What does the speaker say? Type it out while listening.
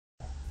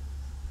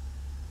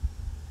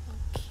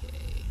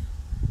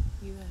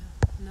You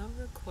have no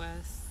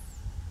requests.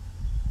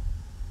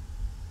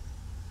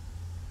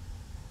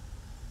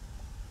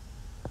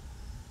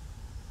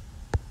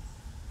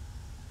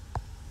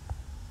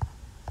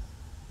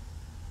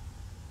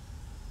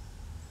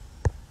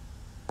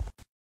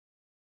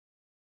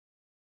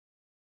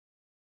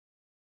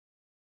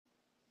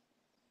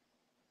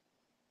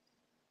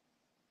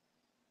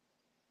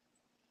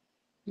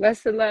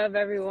 Bless the love,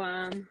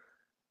 everyone.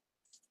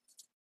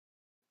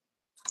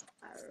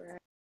 All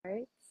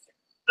right.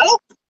 Oh,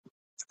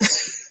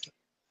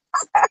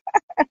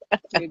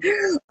 We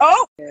did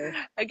oh, this.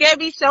 I can't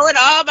be showing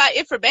all my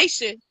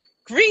information.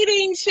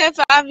 Greetings, Chef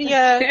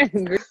Aviyah.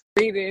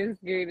 Greetings,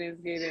 greetings,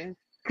 greetings.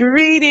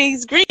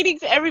 Greetings,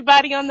 greetings,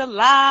 everybody on the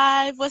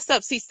live. What's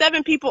up? See,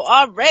 7 people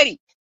already.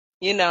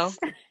 You know,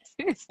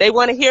 they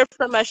want to hear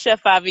from us,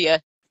 Chef Aviyah.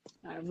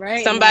 All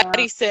right,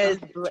 Somebody now. says,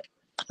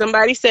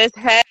 somebody says,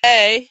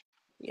 hey.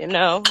 You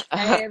know.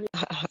 Hey,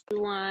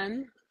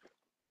 everyone.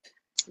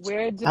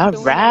 We're All doing a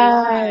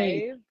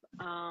right. live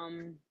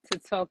to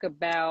talk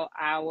about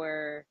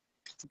our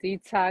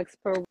detox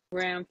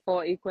program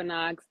for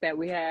equinox that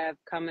we have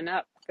coming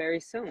up very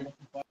soon.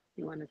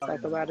 You want to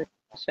talk about it,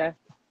 Chef?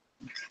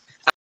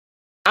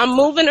 I'm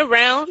moving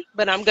around,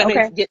 but I'm going to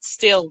Okay. get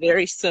still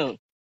very soon.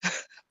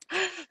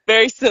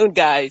 Very soon,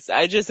 guys.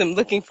 I just am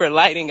looking for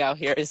lighting out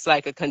here. It's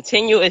like a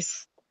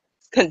continuous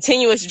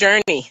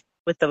journey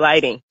with the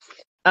lighting.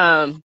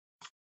 So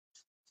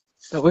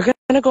we're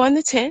gonna go in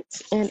the tent,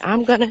 and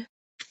I'm gonna.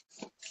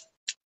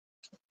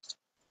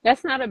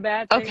 That's not a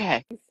bad thing,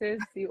 Okay.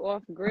 sis. You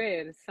off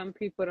grid. Some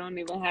people don't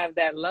even have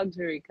that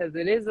luxury because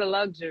it is a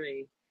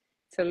luxury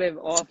to live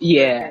off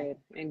Yeah. grid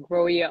and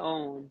grow your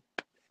own.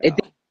 It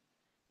So,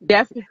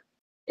 def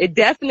it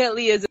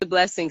definitely is a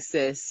blessing,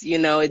 sis. You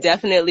know, it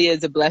definitely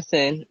is a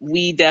blessing.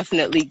 We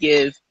definitely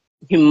give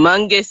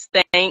humongous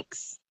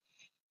thanks.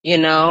 You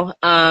know,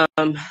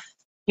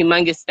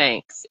 humongous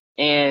thanks,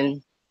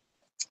 and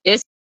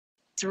it's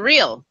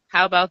real.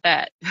 How about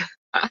that?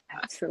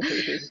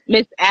 absolutely.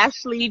 Miss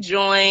Ashley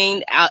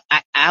joined.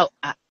 I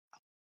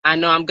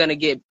know I'm gonna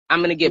get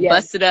Yes.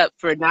 busted up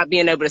for not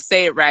being able to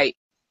say it right.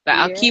 But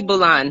Yeah.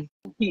 Alkebulan,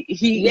 he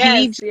he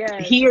Yes, he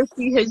yes. he or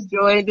she has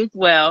joined as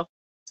well.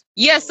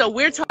 Yeah, so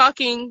we're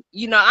talking.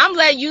 You know, I'm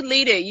letting you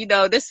lead it. You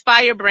know, this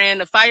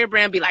firebrand, the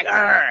firebrand be like,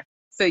 "Arr!"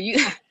 So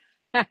you,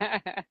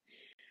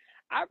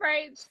 All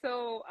right.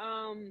 So,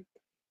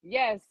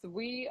 yes,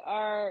 we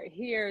are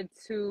here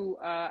to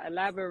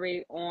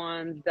elaborate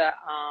on the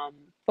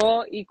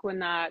fall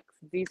equinox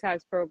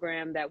detox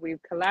program that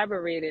we've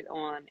collaborated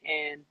on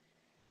and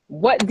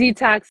what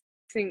detoxing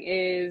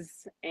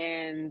is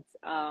and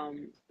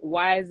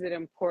why is it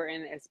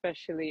important,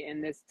 especially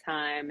in this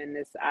time in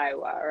this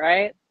Iowa,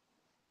 right?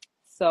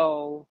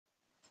 So,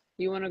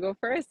 you want to go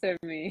first or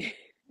me?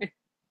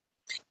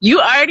 you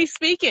already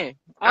speaking.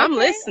 I'm Okay,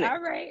 listening.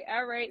 all right,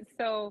 all right.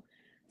 So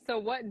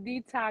what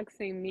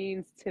detoxing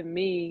means to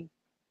me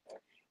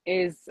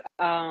is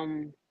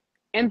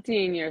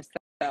emptying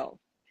yourself.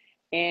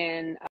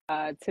 And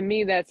to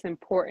me, that's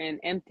important.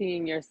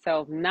 Emptying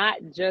yourself, not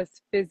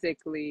just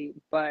physically,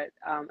 but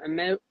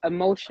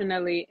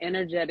emotionally,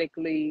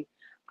 energetically,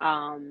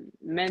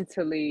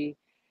 mentally,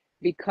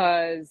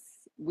 because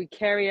we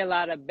carry a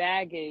lot of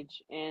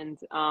baggage. And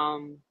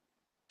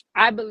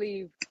I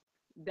believe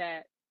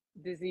that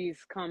disease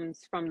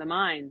comes from the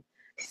mind.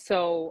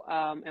 So,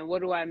 and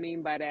what do I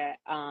mean by that?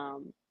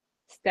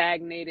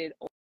 Stagnated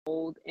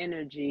old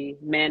energy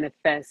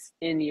manifests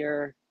in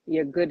your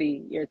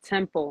goody, your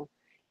temple,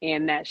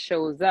 and that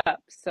shows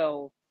up.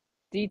 So,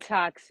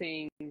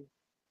 detoxing,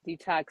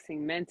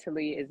 detoxing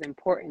mentally is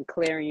important.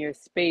 Clearing your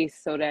space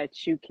so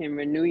that you can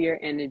renew your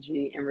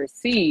energy and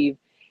receive.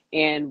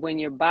 And when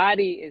your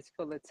body is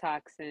full of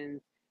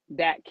toxins,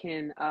 that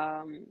can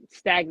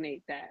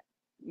stagnate that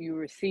you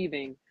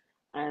receiving.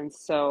 And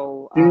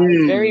so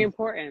it's very Mm.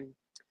 important.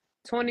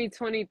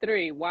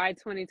 2023. Why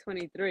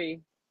 2023?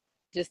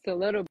 Just a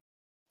little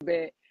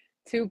bit.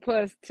 2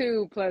 plus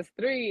 2 plus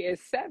 3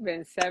 is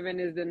 7. 7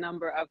 is the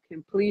number of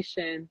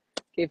completion.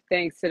 Give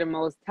thanks to the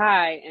Most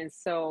High. And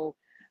so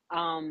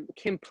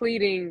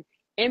completing,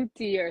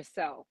 empty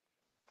yourself.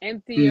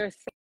 Empty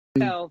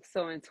yourself.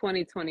 So in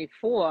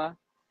 2024,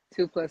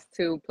 2 plus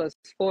 2 plus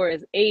 4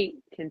 is 8.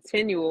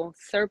 Continual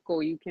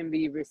circle. You can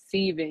be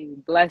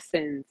receiving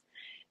blessings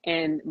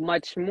and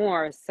much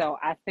more. So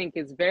I think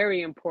it's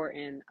very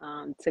important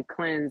to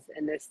cleanse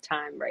in this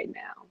time right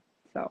now.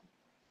 So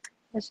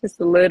that's just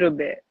a little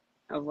bit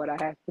of what I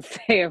have to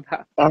say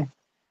about that.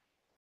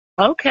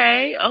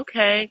 Okay,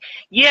 okay.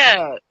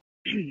 Yeah.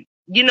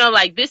 You know,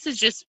 like this is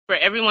just for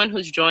everyone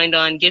who's joined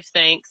on, give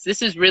thanks.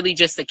 This is really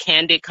just a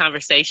candid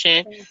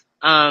conversation,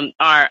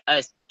 or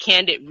a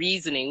candid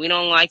reasoning. We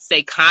don't like to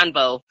say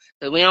convo,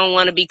 but we don't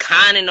want to be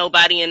conning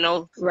nobody in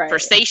no Right.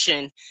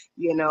 conversation,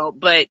 you know,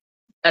 but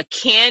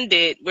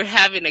we're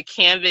having a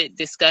candid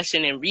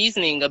discussion and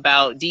reasoning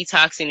about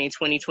detoxing in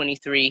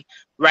 2023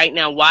 right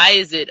now. Why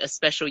is it a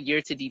special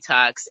year to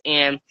detox?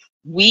 And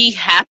we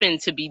happen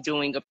to be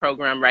doing a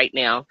program right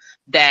now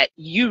that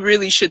you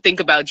really should think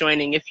about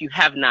joining if you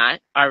have not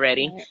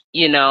already. Right.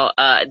 You know,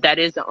 that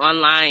is an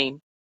online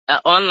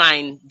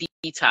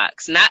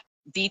detox, not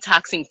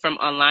detoxing from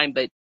online,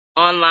 but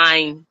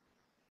online.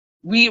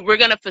 We're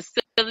going to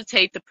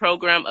facilitate the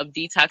program of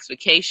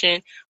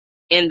detoxification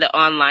in the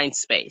online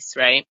space,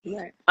 right?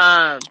 Right.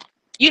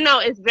 You know,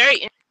 it's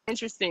very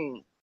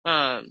interesting,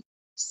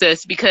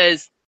 sis,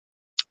 because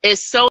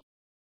it's so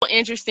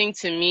interesting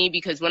to me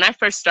because when I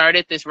first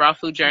started this raw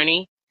food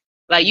journey,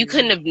 like you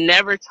couldn't have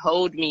never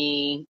told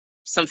me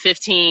some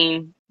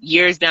 15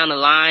 years down the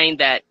line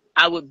that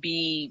I would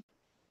be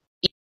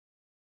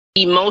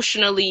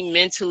emotionally,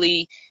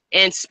 mentally,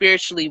 and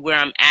spiritually where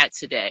I'm at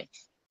today.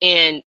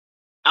 And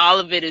all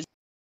of it is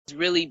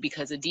really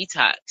because of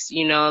detox.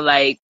 You know,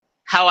 like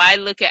how I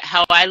look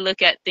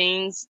at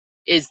things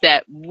is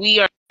that we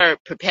are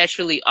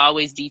perpetually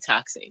always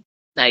detoxing,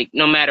 like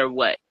no matter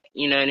what.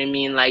 You know what I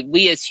mean? Like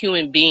we as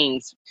human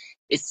beings,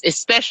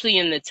 especially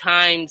in the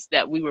times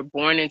that we were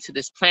born into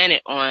this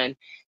planet on,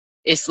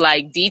 it's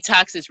like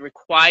detox is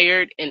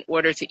required in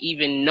order to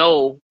even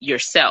know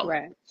yourself.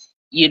 Right.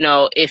 You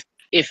know, if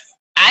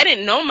I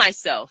didn't know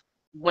myself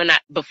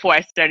before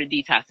I started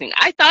detoxing,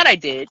 I thought I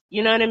did.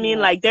 You know what I mean?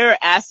 Right. Like there are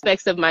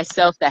aspects of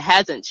myself that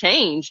hasn't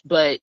changed,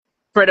 but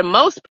for the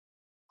most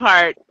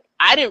part,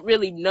 I didn't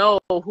really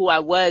know who I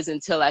was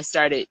until I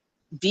started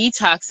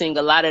detoxing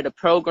a lot of the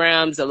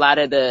programs, a lot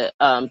of the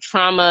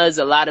traumas,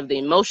 a lot of the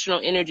emotional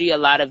energy, a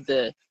lot of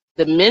the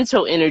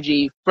mental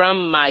energy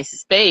from my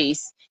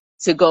space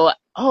to go,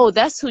 oh,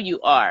 that's who you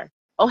are.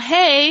 Oh,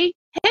 hey,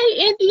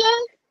 India.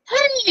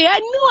 Hey, I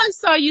knew I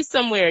saw you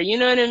somewhere. You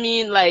know what I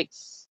mean? Like,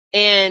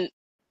 and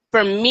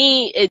for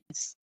me,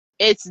 it's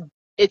an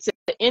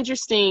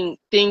interesting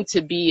thing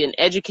to be an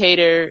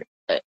educator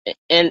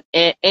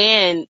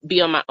and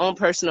be on my own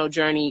personal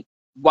journey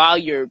while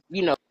you're,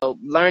 you know,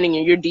 learning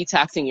and you're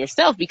detoxing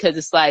yourself, because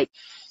it's like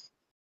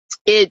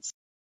it's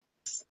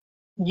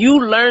you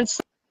learn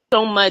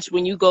so much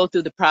when you go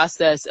through the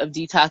process of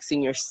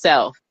detoxing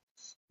yourself,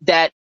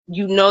 that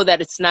you know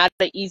that it's not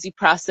an easy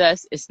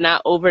process, it's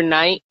not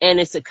overnight, and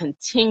it's a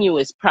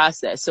continuous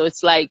process. So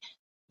it's like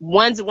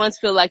ones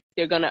feel like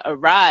they're gonna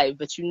arrive,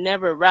 but you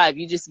never arrive.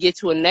 You just get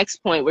to a next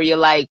point where you're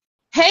like,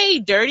 hey,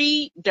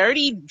 dirty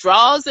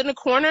draws in the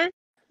corner.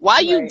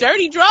 Why you Right.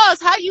 dirty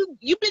draws? How you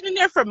been in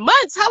there for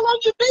months? How long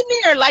you been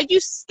there? Like you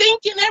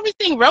stink and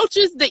everything,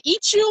 roaches that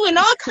eat you and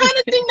all kind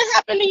of thing that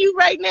happen to you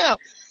right now.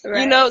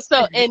 You know, Right.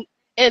 so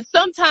and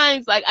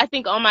sometimes, like, I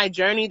think on my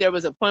journey, there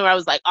was a point where I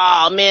was like,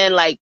 oh, man,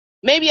 like,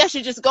 maybe I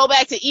should just go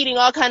back to eating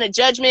all kind of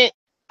judgment.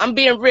 I'm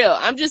being real.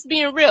 I'm just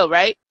being real,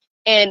 right?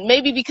 And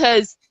maybe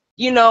because,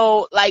 you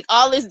know, like,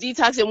 all this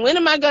detoxing, when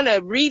am I going to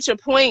reach a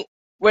point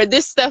where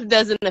this stuff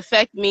doesn't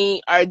affect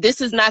me, or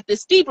this is not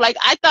this deep? Like,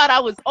 I thought I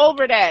was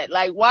over that.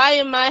 Like, why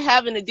am I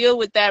having to deal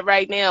with that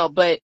right now?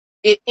 But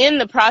in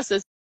the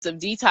process of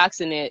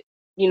detoxing it,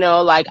 you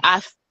know, like,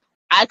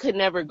 I could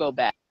never go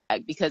back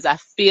because I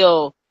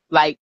feel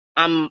like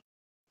I'm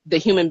the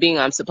human being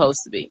I'm supposed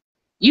to be.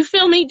 You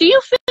feel me? Do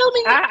you feel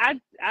me? I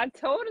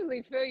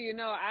totally feel you.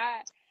 No,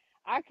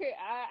 I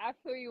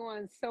feel you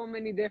on so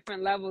many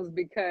different levels,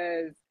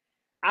 because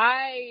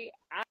I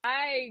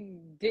I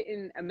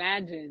didn't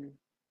imagine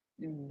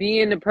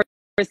being the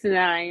person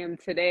that I am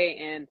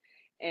today,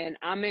 and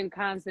I'm in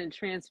constant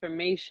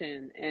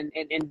transformation,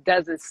 and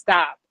doesn't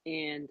stop.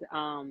 And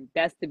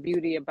that's the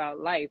beauty about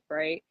life,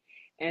 right?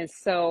 And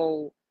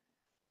so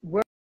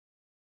we're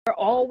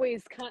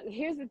always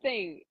here's the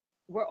thing,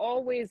 we're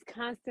always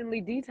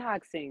constantly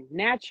detoxing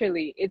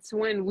naturally. It's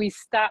when we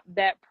stop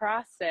that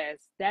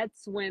process,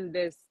 that's when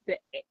the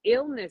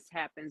illness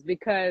happens,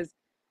 because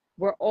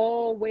we're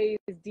always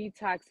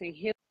detoxing,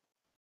 healing.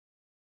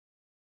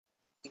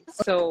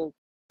 So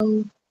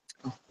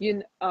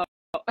you know,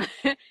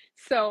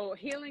 so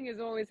healing is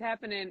always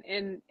happening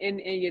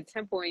in your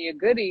temple and your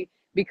goodie,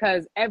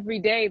 because every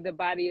day the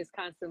body is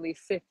constantly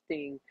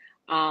sifting,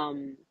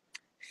 um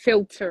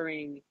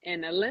filtering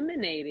and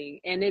eliminating.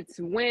 And it's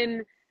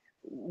when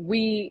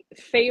we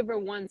favor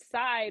one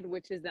side,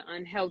 which is the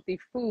unhealthy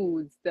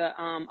foods, the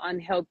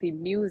unhealthy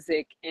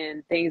music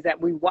and things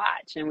that we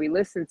watch and we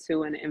listen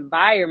to, an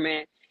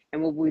environment,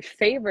 and when we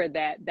favor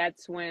that,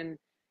 that's when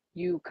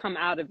you come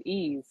out of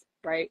ease,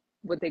 right?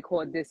 What they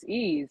call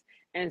dis-ease.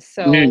 And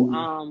so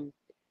Mm.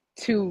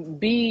 to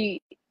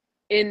be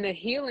in the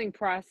healing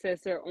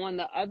process, or on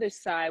the other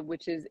side,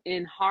 which is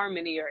in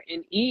harmony or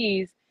in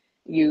ease,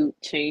 you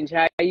change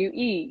how you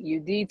eat,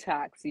 you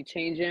detox, you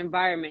change your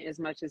environment as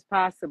much as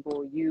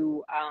possible,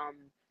 you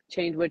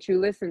change what you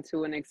listen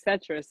to, and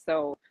etc.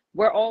 So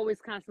we're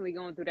always constantly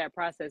going through that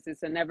process.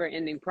 It's a never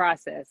ending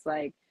process.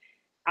 Like,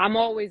 I'm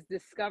always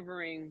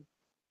discovering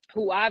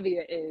who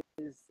Aviyah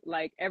is.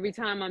 Like, every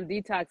time I'm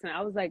detoxing,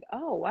 I was like,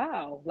 oh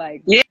wow,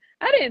 like Yeah.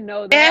 I didn't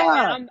know that.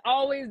 And I'm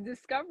always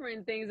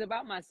discovering things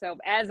about myself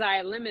as I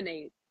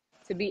eliminate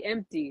to be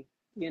empty,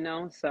 you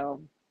know?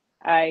 So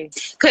I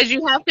Because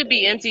you have to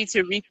be empty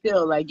to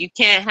refill. Like, you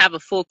can't have a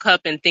full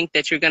cup and think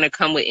that you're going to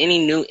come with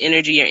any new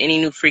energy or any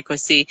new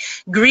frequency.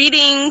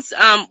 Greetings,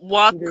 greeting.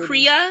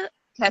 Walkria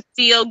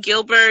Castillo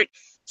Gilbert.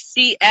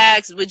 She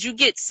asks, would you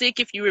get sick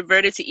if you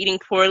reverted to eating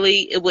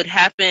poorly? It would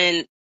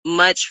happen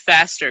much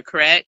faster,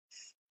 correct?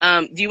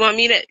 Do you want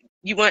me to,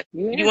 You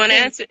you want to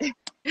answer.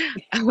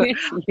 answer?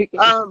 You can.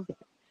 um,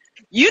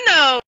 you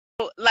know,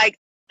 like,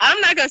 I'm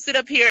not gonna sit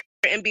up here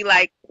and be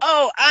like,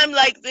 oh, I'm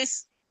like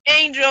this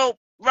angel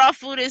raw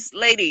foodist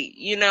lady,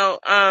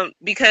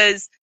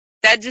 because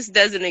that just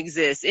doesn't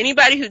exist.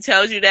 Anybody who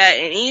tells you that,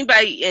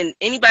 and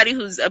anybody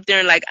who's up there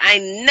and like, I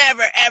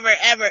never ever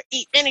ever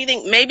eat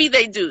anything, maybe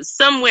they do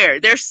somewhere.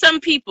 There's some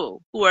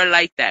people who are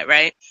like that,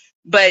 right?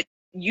 But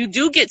you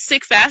do get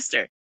sick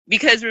faster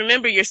because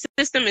remember, your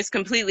system is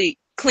completely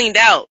cleaned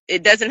out.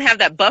 It doesn't have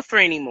that buffer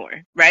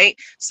anymore, right?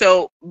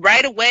 So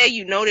right away,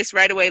 you notice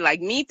right away, like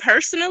me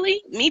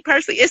personally,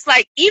 it's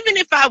like, even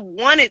if I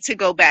wanted to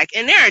go back,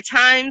 and there are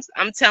times,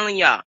 I'm telling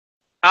y'all,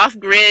 off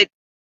grid,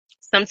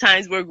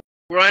 sometimes we're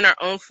growing our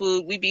own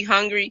food, we be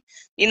hungry.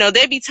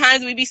 There'd be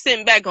times we be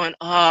sitting back going,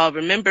 oh,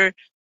 remember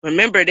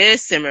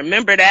this and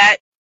remember that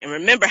and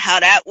remember how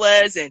that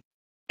was. And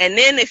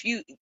then if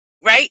you,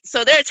 right?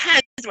 So there are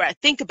times where I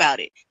think about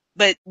it.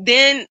 But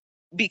then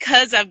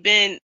because I've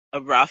been a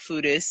raw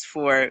foodist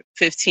for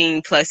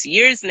 15 plus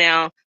years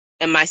now,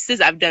 and my sis,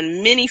 I've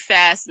done many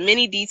fasts,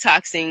 many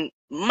detoxing,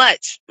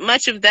 much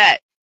of that.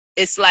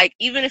 It's like,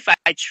 even if I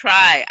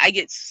try, I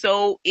get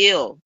so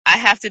ill. I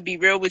have to be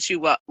real with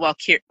you,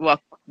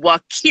 Walkiria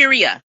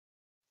Hmm.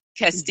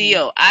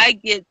 Castillo. I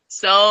get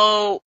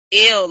so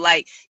ill.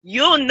 Like,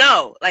 you'll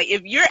know. Like,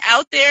 if you're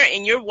out there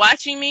and you're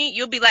watching me,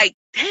 you'll be like,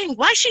 dang,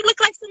 why she look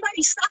like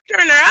somebody sucked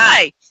her in her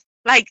eye?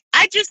 Like,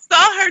 I just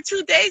saw her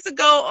 2 days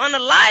ago on a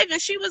live and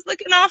she was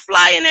looking all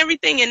fly and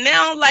everything. And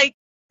now, like,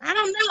 I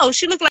don't know.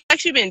 She looked like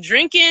she been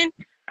drinking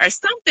or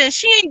something.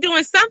 She ain't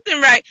doing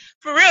something right.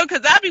 For real.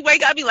 Cause I'll be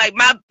like,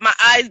 my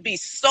eyes be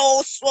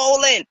so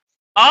swollen.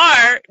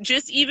 Or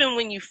just even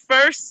when you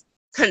first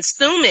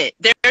consume it,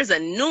 there's a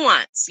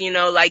nuance,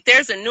 like,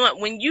 there's a nuance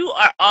when you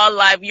are all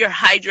live, you're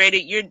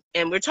hydrated,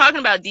 and we're talking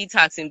about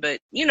detoxing, but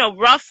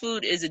raw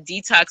food is a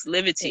detox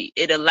livity.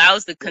 It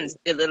allows the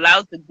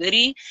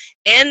goodie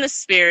and the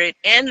spirit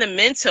and the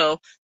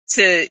mental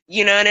to,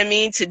 you know what I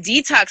mean, to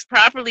detox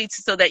properly,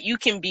 so that you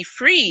can be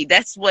free.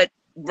 That's what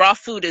raw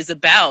food is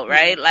about, Yeah.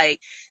 right?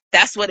 Like,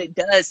 that's what it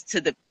does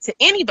to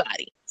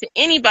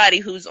anybody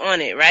who's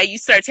on it, right? You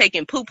start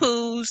taking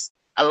poo-poos,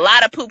 a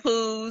lot of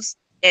poo-poos,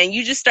 and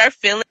you just start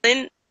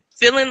feeling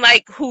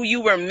like who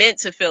you were meant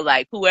to feel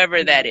like,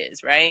 whoever that Right.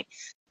 is, right?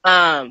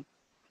 Um,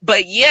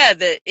 but yeah,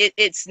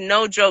 it's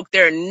no joke.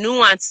 There are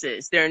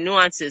nuances.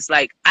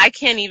 Like, I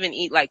can't even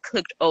eat like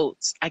cooked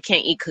oats. I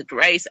can't eat cooked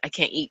rice. I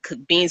can't eat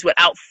cooked beans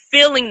without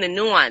feeling the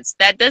nuance.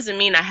 That doesn't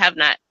mean I have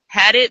not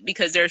had it,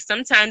 because there are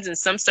sometimes in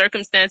some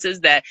circumstances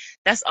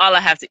that's all I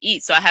have to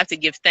eat. So I have to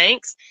give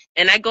thanks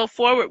and I go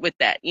forward with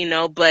that,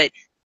 but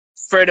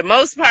for the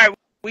most part,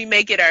 we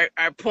make it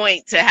our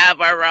point to have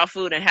our raw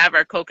food and have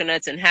our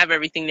coconuts and have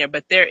everything there.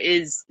 But there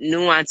is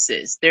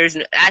nuances.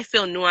 I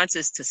feel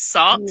nuances to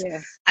salt.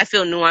 Yeah. I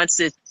feel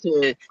nuances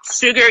to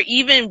sugar,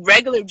 even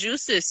regular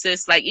juices,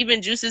 sis. Like,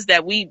 even juices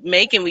that we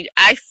make, and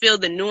I feel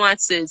the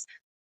nuances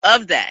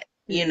of that,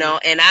 Mm.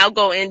 and I'll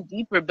go in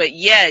deeper. But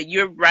yeah,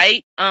 you're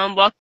right.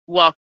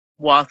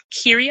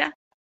 Walkiria,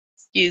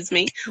 excuse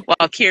me,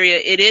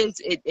 Walkiria,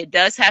 it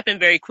does happen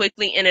very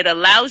quickly, and it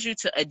allows you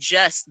to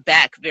adjust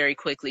back very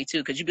quickly too,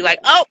 because you'd be like,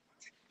 Yeah. oh,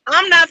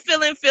 I'm not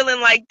feeling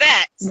like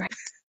that, Right.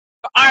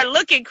 or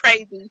looking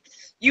crazy.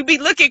 You be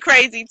looking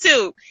crazy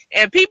too,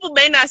 and people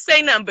may not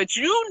say nothing, but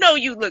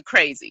you look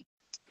crazy.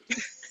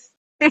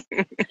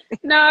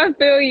 No, I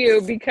feel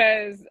you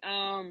because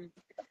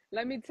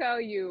let me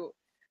tell you,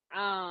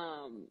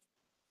 um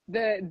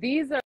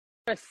these are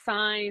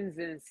signs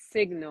and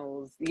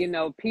signals.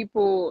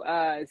 People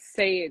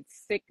say it's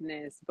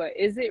sickness, but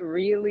is it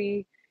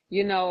really?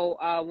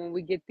 When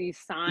we get these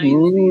signs,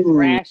 these Ooh,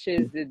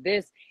 rashes,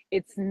 this,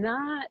 it's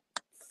not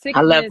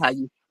I love how sickness.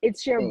 you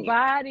It's your think.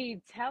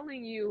 body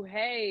telling you,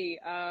 hey,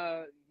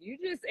 you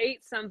just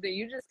ate something,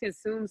 you just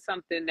consumed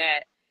something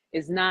that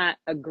is not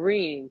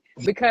agreeing.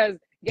 Because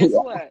guess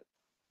what?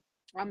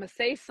 I'm gonna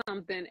say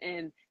something,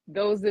 and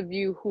those of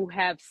you who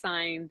have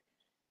signed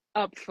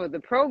up for the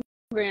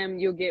program,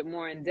 you'll get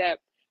more in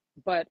depth.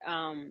 But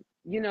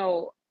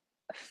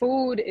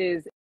food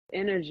is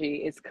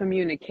energy, it's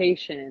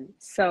communication.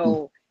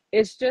 So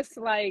it's just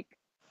like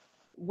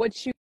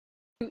what you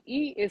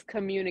eat is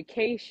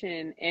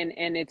communication,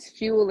 and it's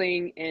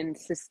fueling and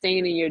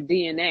sustaining your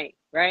DNA,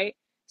 right?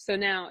 So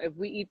now if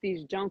we eat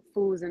these junk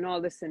foods and all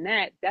this and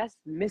that, that's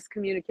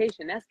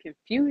miscommunication, that's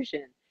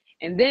confusion.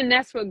 And then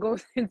that's what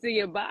goes into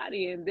your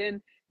body, and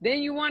then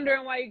you're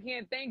wondering why you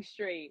can't think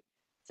straight.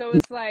 So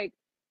it's like,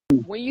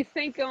 when you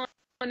think on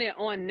it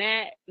on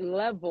that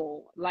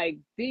level, like,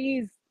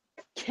 these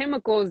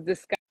chemicals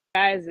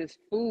disguised as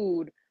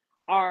food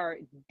are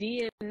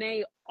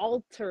DNA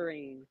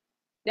altering.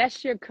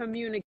 That's your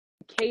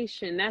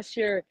communication. That's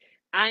your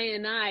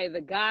I,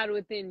 the God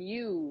within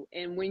you.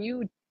 And when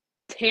you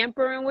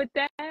tampering with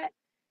that,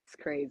 it's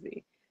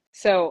crazy.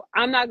 So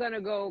I'm not going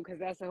to go because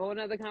that's a whole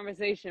nother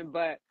conversation.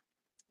 But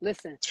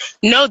listen,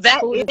 No,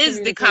 that food is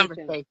is the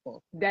communication.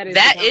 conversation. That is the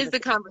That is the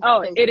conversation.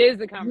 Oh, conversation. it is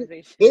the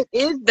conversation. It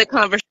is the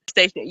conversation.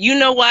 You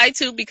know why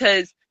too?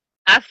 Because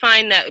I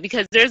find that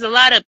because there's a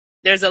lot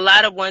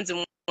of ones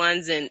and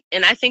ones, and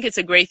I think it's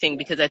a great thing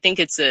because I think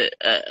it's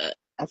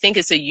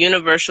a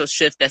universal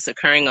shift that's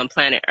occurring on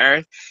planet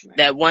Earth, Right.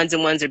 that ones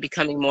and ones are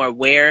becoming more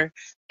aware,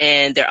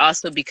 and they're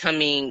also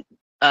becoming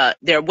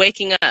they're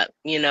waking up,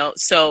 you know.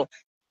 So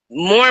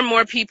more and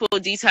more people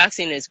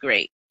detoxing is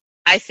great.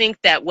 I think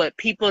that what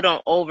people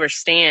don't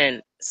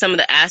understand, some of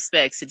the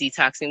aspects of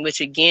detoxing,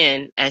 which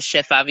again, as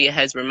Chef Aviyah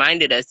has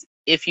reminded us,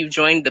 if you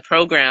joined the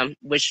program,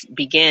 which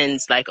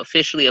begins like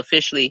officially,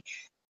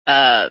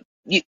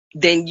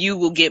 then you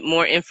will get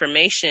more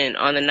information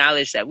on the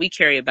knowledge that we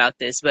carry about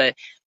this. But,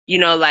 you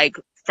know, like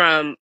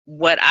from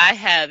what I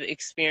have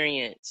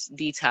experienced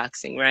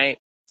detoxing, right?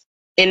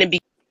 In the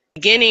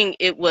beginning,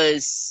 it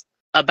was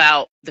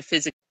about the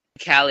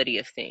physicality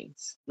of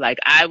things. Like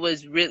I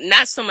was really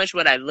not so much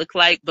what I look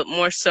like, but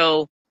more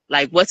so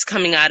like what's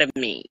coming out of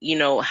me. You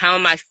know, how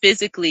am I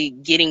physically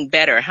getting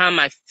better? How am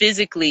I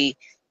physically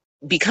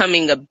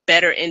becoming a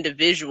better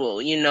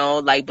individual? You know,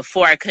 like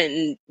before I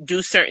couldn't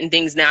do certain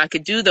things, now I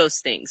could do those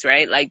things,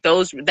 right? Like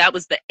that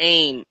was the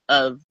aim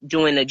of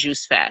doing a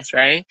juice fast,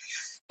 right?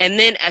 And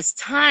then as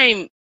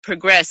time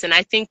progressed, and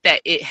I think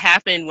that it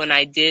happened when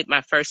I did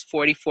my first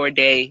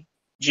 44-day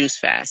juice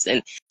fast.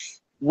 And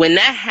when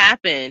that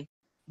happened,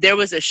 there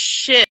was a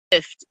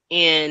shift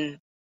in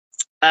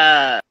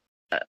uh,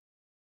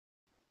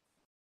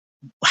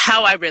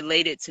 how I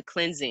related to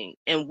cleansing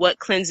and what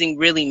cleansing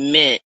really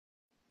meant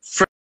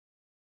for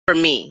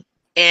me.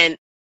 And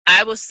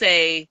I will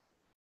say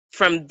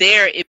from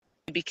there, it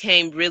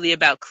became really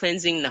about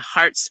cleansing the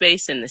heart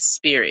space and the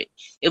spirit.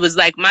 It was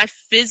like my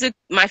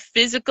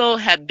physical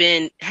had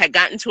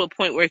gotten to a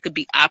point where it could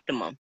be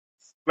optimum,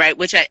 right?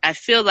 Which I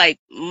feel like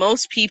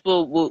most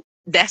people will,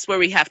 that's where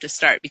we have to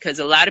start, because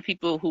a lot of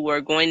people who are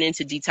going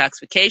into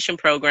detoxification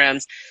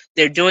programs,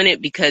 they're doing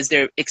it because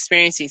they're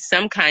experiencing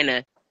some kind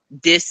of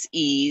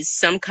dis-ease,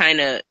 some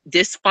kind of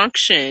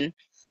dysfunction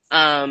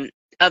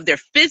of their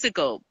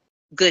physical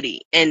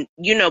goody. And,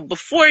 you know,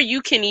 before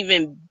you can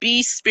even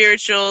be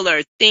spiritual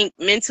or think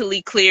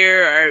mentally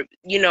clear or,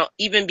 you know,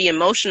 even be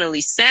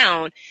emotionally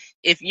sound,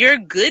 if your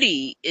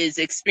goody is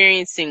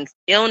experiencing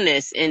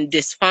illness and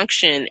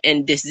dysfunction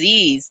and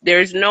disease,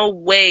 there's no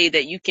way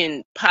that you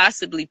can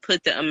possibly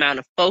put the amount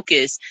of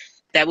focus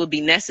that would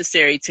be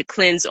necessary to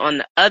cleanse on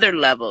the other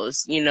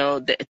levels, you know,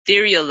 the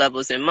ethereal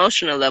levels, the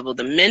emotional level,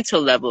 the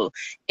mental level,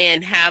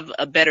 and have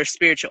a better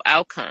spiritual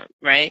outcome,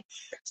 right?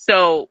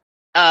 So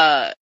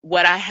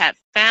what I have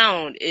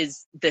found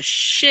is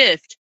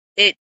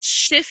it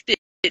shifted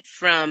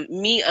from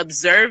me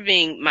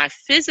observing my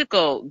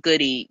physical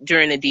goody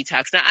during the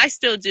detox. Now I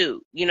still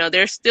do, you know,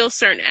 there's still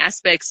certain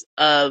aspects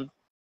of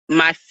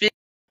my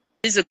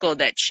physical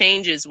that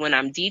changes when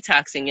I'm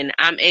detoxing, and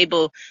I'm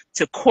able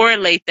to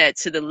correlate that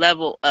to the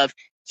level of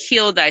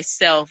heal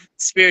thyself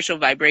spiritual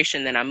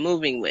vibration that I'm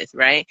moving with,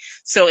 right?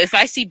 So if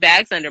I see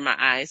bags under my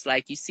eyes,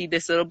 like you see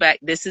this little bag,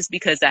 this is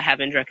because I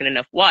haven't drinking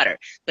enough water.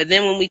 But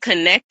then when we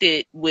connect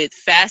it with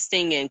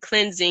fasting and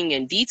cleansing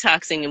and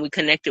detoxing, and we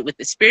connect it with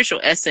the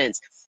spiritual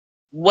essence,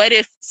 what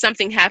if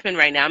something happened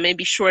right now? I may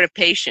be short of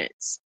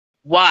patience.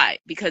 Why?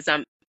 Because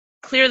I'm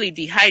clearly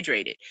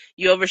dehydrated.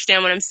 You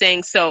understand what I'm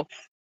saying? So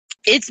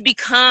it's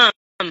become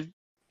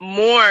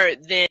more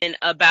than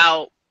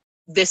about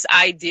this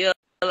ideal,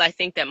 I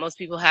think, that most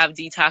people have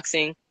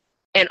detoxing.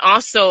 And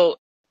also,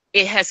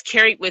 it has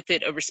carried with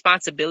it a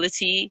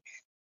responsibility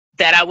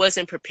that I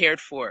wasn't prepared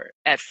for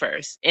at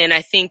first. And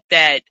I think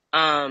that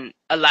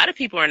a lot of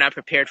people are not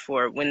prepared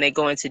for when they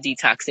go into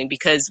detoxing,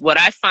 because what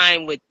I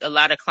find with a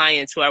lot of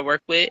clients who I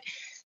work with,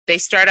 they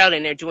start out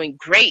and they're doing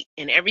great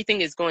and everything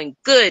is going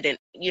good. And,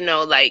 you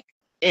know, like,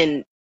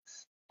 and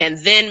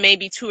then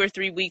maybe 2 or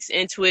 3 weeks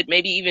into it,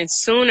 maybe even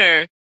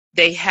sooner,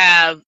 they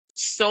have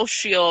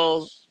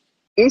social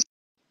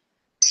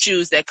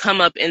issues that come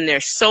up in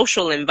their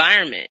social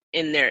environment,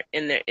 in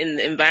the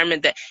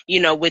environment that, you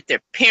know, with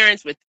their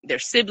parents, with their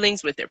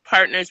siblings, with their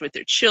partners, with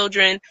their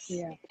children.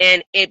 Yeah.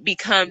 And it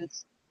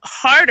becomes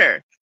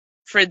harder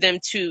for them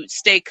to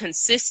stay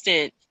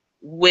consistent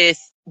with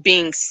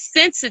being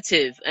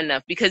sensitive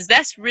enough, because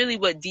that's really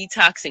what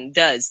detoxing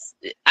does.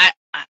 I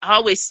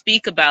always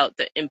speak about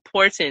the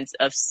importance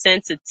of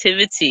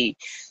sensitivity,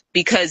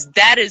 because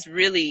that is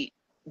really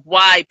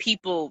why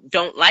people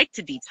don't like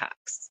to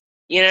detox.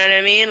 You know what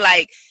I mean?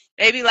 Like,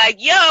 They be like,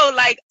 yo,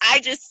 like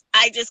I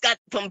just got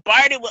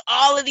bombarded with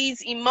all of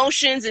these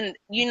emotions and,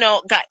 you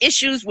know, got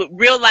issues with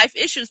real life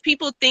issues.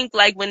 People think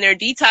like when they're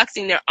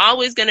detoxing, they're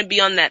always going to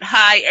be on that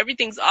high.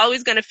 Everything's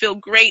always going to feel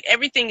great.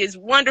 Everything is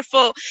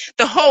wonderful.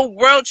 The whole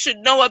world should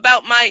know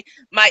about my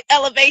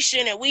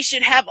elevation, and we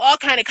should have all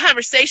kind of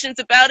conversations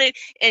about it.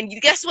 And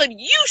guess what?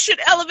 You should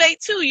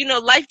elevate too. You know,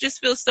 life just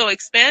feels so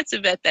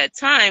expansive at that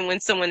time when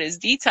someone is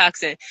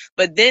detoxing,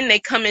 but then they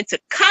come into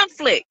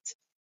conflict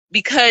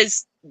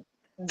because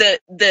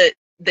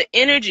the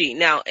energy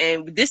now,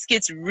 and this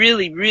gets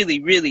really,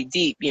 really, really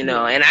deep, you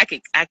know, and I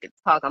could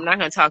talk. I'm not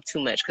going to talk too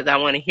much because I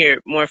want to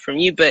hear more from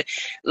you, but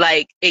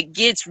like it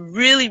gets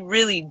really,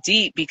 really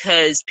deep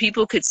because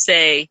people could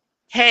say,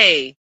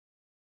 hey,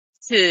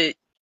 to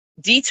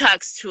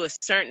detox to a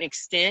certain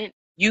extent,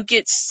 you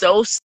get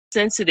so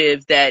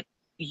sensitive that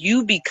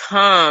you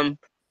become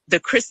the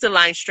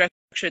crystalline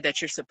structure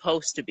that you're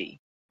supposed to be,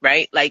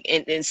 right? Like,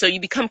 and so you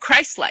become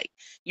Christ-like.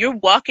 You're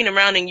walking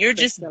around and you're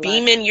just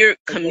beaming, you're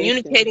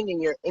communicating,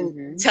 and you're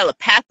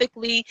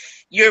telepathically,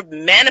 you're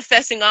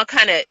manifesting all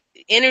kind of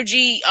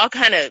energy, all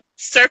kind of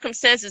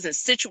circumstances and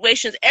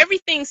situations.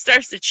 Everything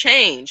starts to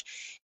change.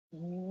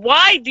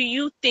 Why do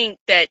you think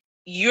that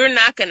you're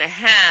not going to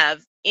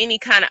have any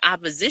kind of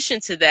opposition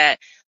to that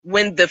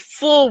when the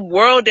full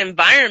world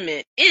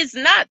environment is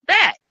not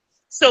that?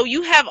 So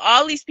you have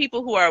all these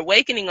people who are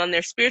awakening on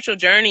their spiritual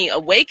journey,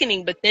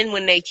 awakening, but then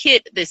when they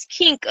hit this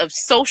kink of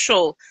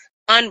social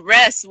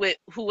unrest with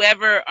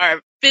whoever,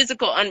 or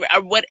physical unrest,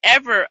 or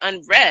whatever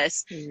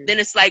unrest, then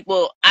it's like,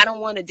 well, I don't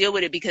want to deal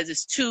with it because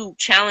it's too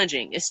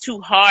challenging. It's too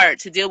hard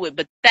to deal with.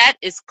 But that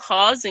is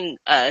causing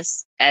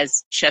us,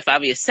 as Chef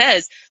Aviyah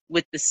says,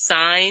 with the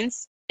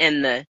signs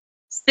and the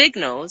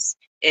signals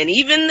and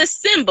even the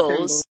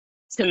symbols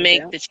to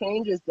make the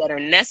changes that are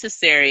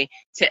necessary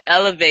to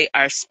elevate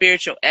our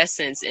spiritual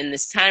essence in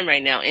this time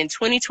right now. And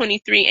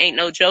 2023 ain't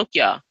no joke,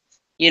 y'all.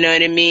 You know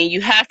what I mean?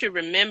 You have to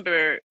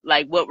remember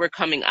like what we're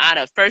coming out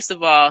of. First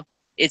of all,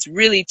 it's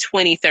really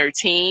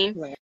 2013.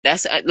 Right.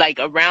 That's like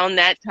around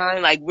that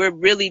time. Like we're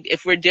really,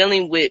 if we're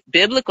dealing with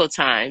biblical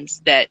times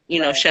that, you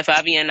know, Chef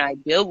Aviyah and I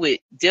deal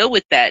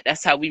with that.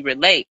 That's how we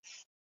relate.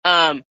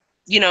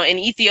 You know, in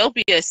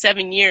Ethiopia,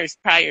 7 years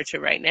prior to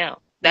right now.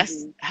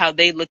 That's how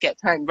they look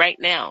at time right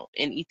now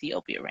in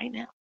Ethiopia right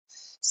now.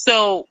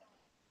 So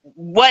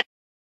what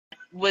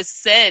was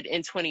said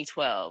in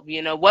 2012,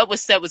 you know, what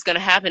was said was going to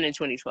happen in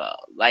 2012,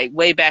 like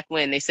way back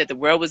when they said the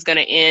world was going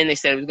to end, they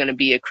said it was going to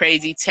be a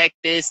crazy tech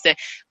this, that,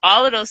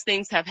 all of those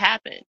things have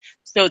happened.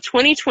 So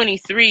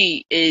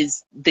 2023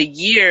 is the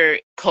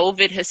year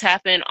COVID has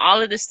happened.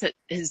 All of this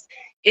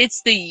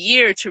it's the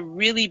year to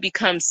really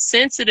become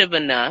sensitive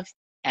enough,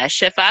 as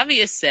Chef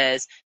Aviyah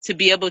says, to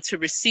be able to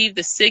receive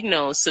the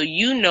signals so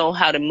you know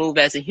how to move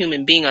as a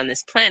human being on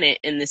this planet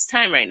in this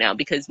time right now.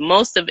 Because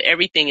most of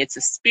everything, it's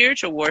a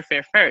spiritual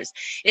warfare first.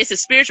 It's a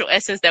spiritual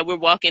essence that we're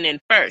walking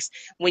in first.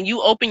 When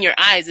you open your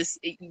eyes,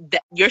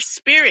 your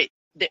spirit,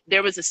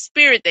 there was a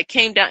spirit that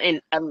came down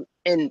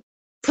and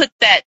put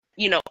that,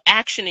 you know,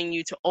 action in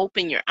you to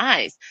open your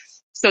eyes.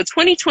 So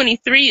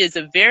 2023 is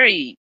a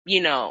very,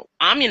 you know,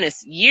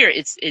 ominous year.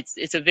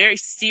 It's a very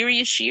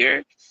serious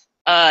year.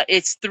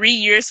 It's 3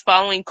 years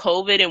following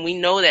COVID, and we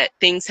know that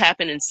things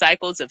happen in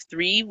cycles of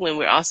 3 when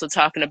we're also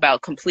talking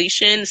about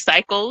completion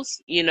cycles,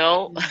 you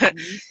know.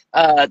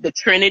 The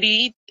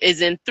Trinity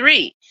is in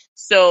 3.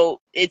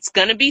 So it's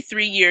going to be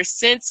 3 years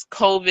since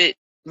COVID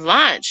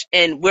launched,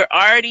 and we're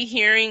already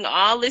hearing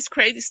all this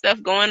crazy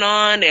stuff going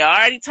on. They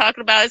already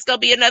talking about it's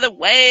going to be another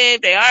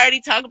wave. They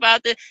already talk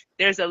about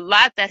there's a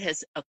lot that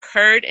has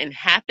occurred and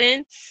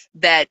happened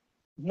that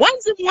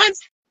ones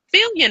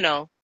feel, you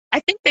know. I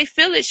think they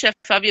feel it, Chef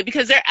Aviyah,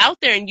 because they're out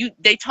there and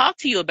they talk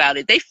to you about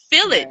it. They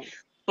feel it.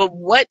 But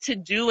what to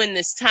do in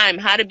this time,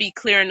 how to be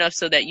clear enough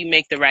so that you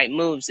make the right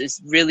moves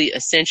is really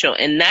essential.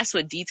 And that's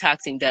what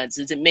detoxing does,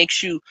 is it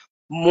makes you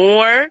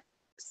more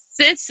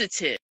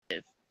sensitive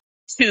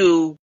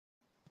to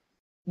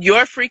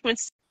your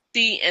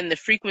frequency and the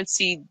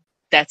frequency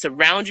that's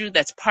around you,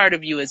 that's part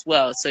of you as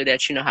well, so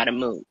that you know how to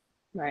move.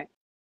 Right.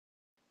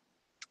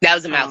 That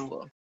was a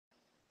mouthful.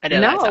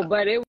 No,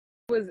 but it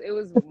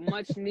was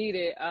much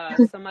needed.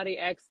 Somebody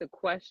asked a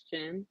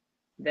question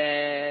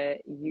that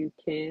you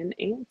can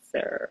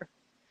answer.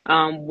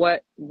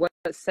 What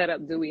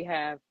setup do we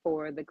have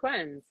for the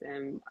cleanse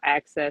and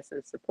access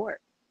and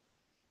support?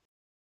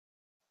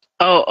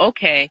 Oh,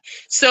 okay.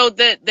 So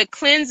the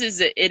cleanse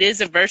it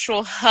is a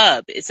virtual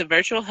hub. It's a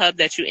virtual hub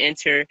that you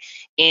enter,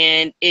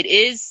 and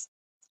it's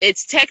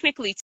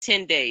technically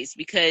 10 days,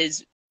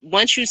 because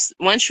once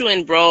you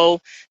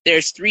enroll,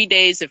 there's 3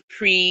 days of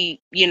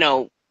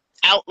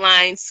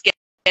outline,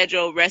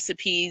 schedule,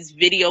 recipes,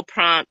 video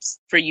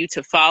prompts for you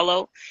to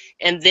follow.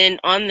 And then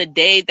on the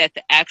day that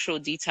the actual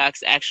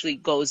detox actually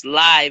goes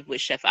live with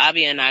Chef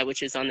Aviyah and I,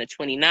 which is on the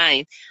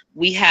 29th,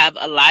 we have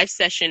a live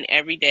session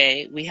every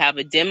day. We have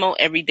a demo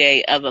every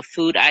day of a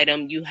food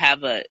item. You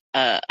have a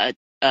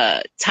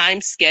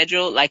time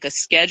schedule, like a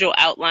schedule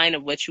outline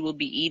of what you will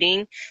be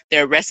eating.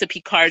 There are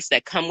recipe cards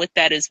that come with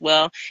that as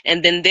well.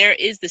 And then there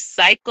is the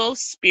psycho,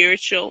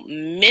 spiritual,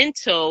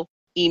 mental,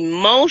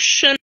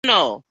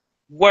 emotional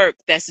work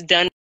that's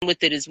done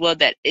with it as well,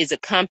 that is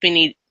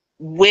accompanied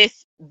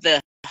with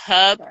the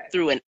hub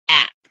through an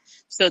app.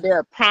 So there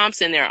are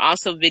prompts and there are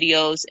also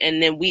videos.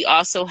 And then we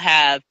also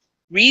have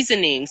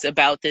reasonings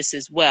about this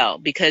as well,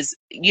 because,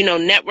 you know,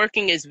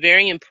 networking is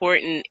very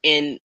important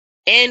in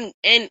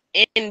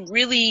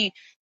really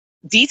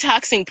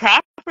detoxing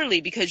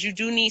properly, because you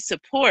do need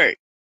support.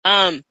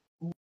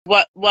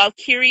 While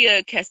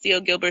Kyria Castillo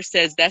Gilbert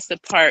says that's the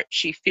part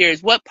she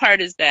fears. What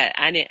part is that?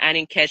 I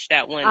didn't catch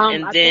that one.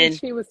 And I then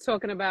think she was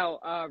talking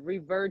about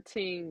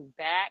reverting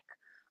back.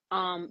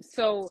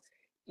 So,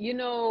 you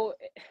know,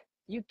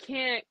 you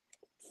can't.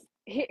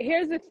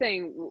 Here's the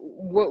thing.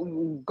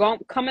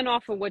 Coming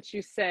off of what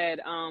you said,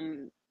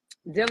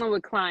 dealing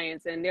with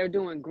clients and they're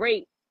doing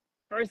great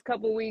first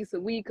couple weeks, a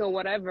week or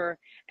whatever,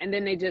 and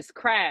then they just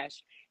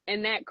crash.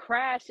 And that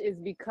crash is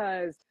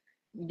because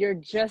you're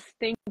just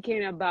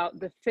thinking about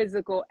the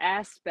physical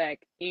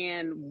aspect.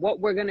 And what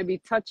we're going to be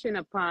touching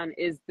upon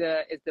is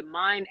the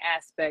mind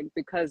aspect,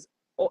 because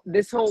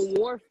this whole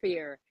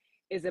warfare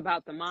is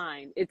about the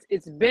mind.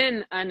 It's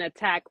been an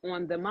attack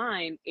on the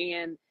mind,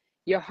 and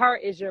your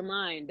heart is your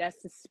mind.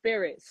 That's the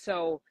spirit.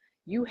 So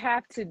you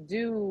have to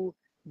do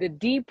the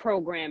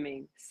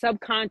deprogramming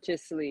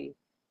subconsciously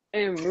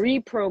and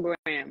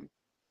reprogram.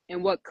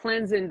 And what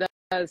cleansing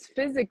does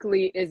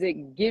physically is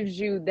it gives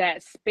you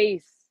that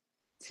space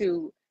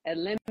to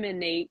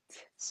eliminate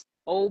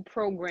old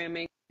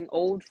programming,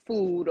 old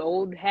food,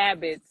 old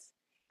habits,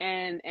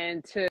 and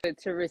to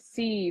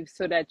receive,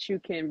 so that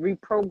you can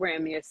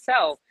reprogram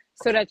yourself,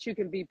 so that you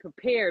can be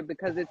prepared,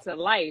 because it's a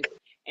life.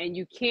 And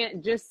you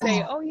can't just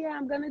say, oh yeah,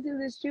 I'm gonna do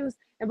this juice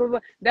and blah, blah.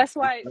 That's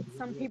why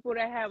some people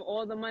that have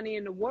all the money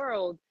in the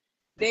world,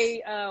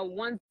 they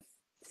once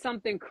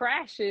something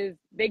crashes,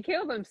 they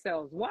kill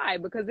themselves. Why?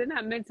 Because they're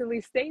not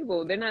mentally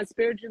stable, they're not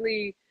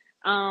spiritually,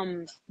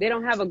 they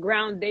don't have a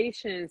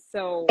groundation.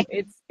 So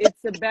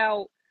it's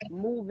about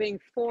moving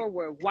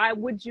forward. Why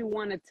would you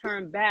want to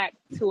turn back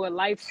to a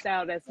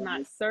lifestyle that's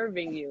not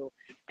serving you?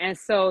 And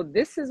so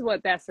this is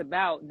what that's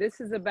about.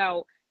 This is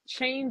about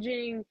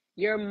changing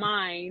your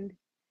mind,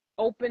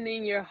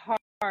 opening your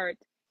heart,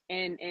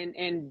 and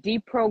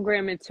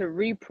deprogramming to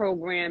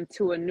reprogram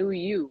to a new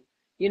you.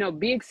 You know,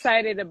 be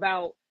excited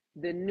about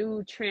the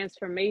new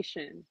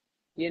transformation.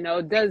 You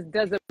know,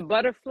 does a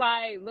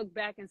butterfly look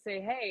back and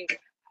say, hey,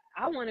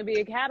 I want to be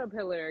a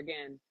caterpillar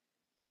again?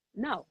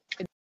 No,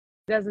 it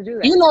doesn't do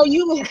that. You know,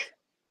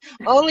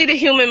 only the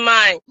human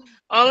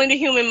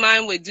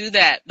mind would do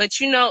that. But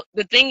you know,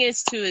 the thing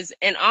is too is,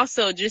 and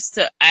also just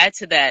to add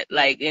to that,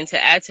 like, and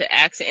to add to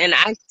accent, and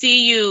I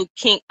see you,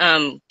 King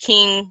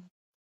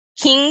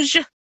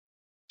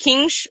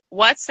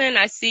Watson.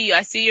 I see you.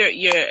 I see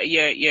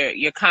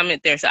your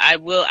comment there. So I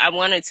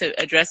wanted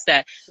to address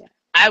that. Yeah.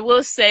 I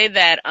will say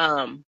that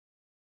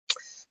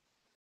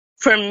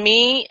for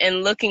me,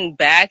 and looking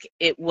back,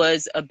 it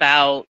was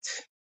about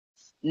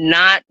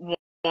not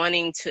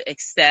wanting to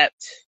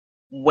accept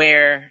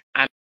where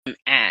I'm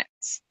at.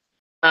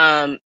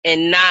 And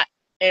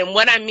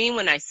what I mean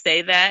when I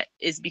say that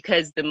is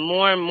because the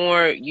more and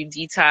more you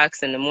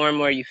detox and the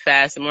more you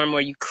fast, the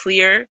more you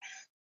clear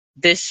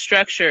this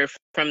structure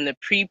from the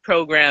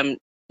pre-programmed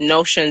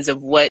notions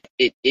of what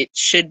it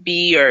should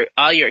be, or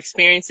all your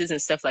experiences and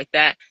stuff like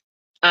that,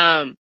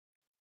 the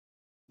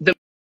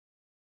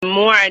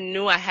more I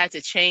knew I had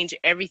to change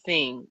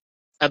everything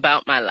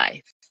about my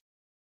life.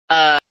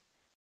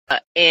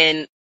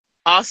 And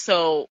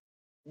also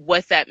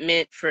what that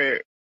meant for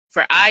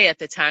I at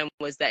the time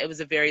was that it was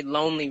a very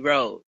lonely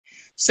road.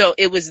 So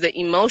it was the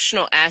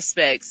emotional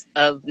aspects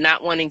of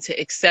not wanting to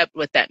accept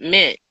what that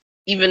meant,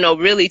 even though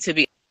really, to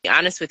be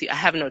honest with you, I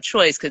have no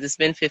choice, because it's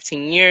been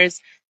 15 years.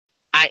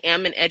 I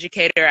am an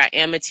educator. I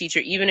am a teacher.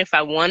 Even if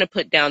I want to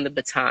put down the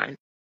baton,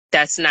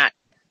 that's not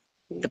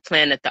the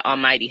plan that the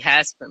Almighty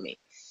has for me.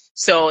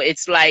 So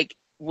it's like,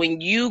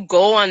 when you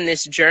go on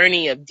this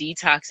journey of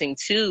detoxing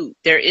too,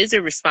 there is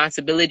a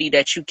responsibility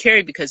that you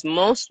carry, because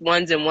most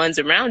ones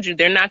around you,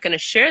 they're not going to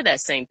share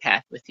that same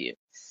path with you,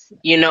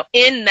 you know,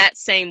 in that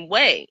same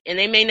way. And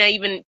they may not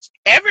even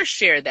ever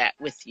share that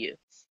with you,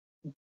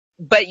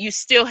 but you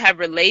still have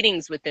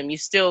relatings with them. You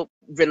still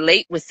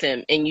relate with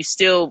them, and you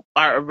still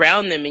are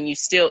around them, and you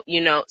still, you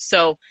know,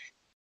 so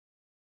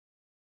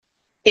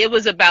it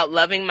was about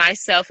loving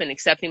myself and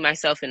accepting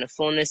myself in the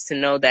fullness, to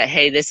know that,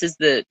 hey, this is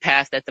the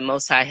path that the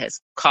Most High has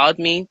called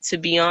me to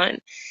be on.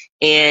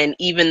 And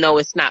even though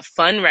it's not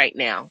fun right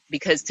now,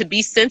 because to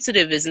be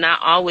sensitive is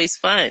not always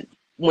fun,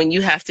 when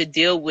you have to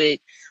deal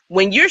with,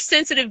 when you're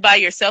sensitive by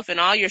yourself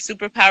and all your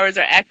superpowers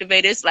are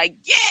activated, it's like,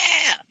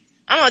 yeah,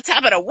 I'm on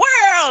top of the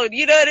world.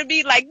 You know what I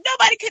mean? Like,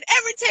 nobody could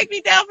ever take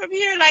me down from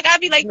here. Like, I'd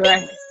be like,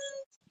 right.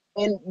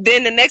 And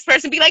then the next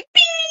person be like,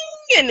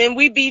 bing, and then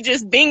we be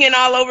just binging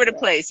all over the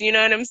place. You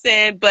know what I'm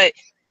saying? But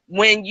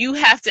when you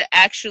have to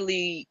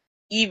actually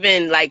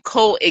even like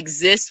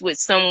coexist with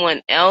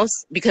someone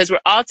else, because we're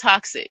all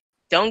toxic.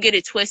 Don't get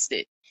it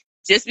twisted.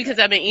 Just because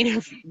I've been eating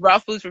raw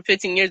foods for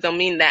 15 years don't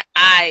mean that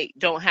I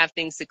don't have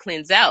things to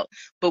cleanse out.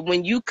 But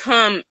when you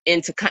come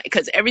into,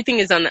 because everything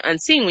is on the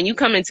unseen, when you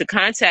come into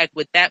contact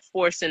with that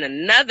force in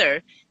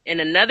another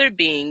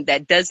being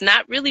that does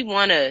not really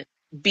want to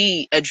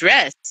be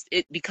addressed,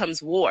 it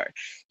becomes war,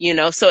 you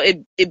know? So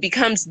it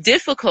becomes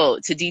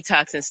difficult to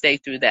detox and stay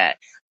through that.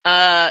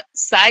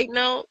 Side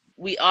note,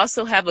 we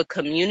also have a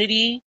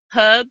community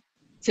hub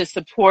to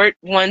support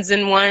ones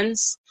and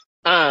ones.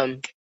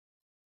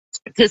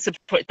 To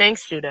support,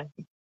 thanks, Judah.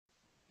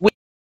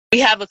 We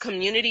have a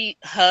community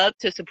hub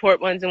to support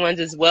ones and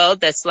ones as well.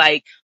 That's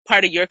like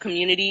part of your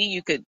community.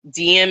 You could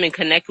DM and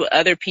connect with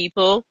other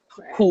people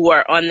who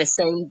are on the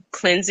same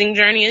cleansing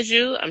journey as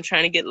you. I'm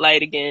trying to get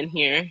light again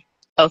here.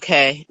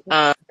 Okay.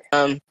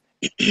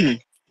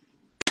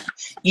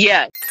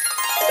 Yeah.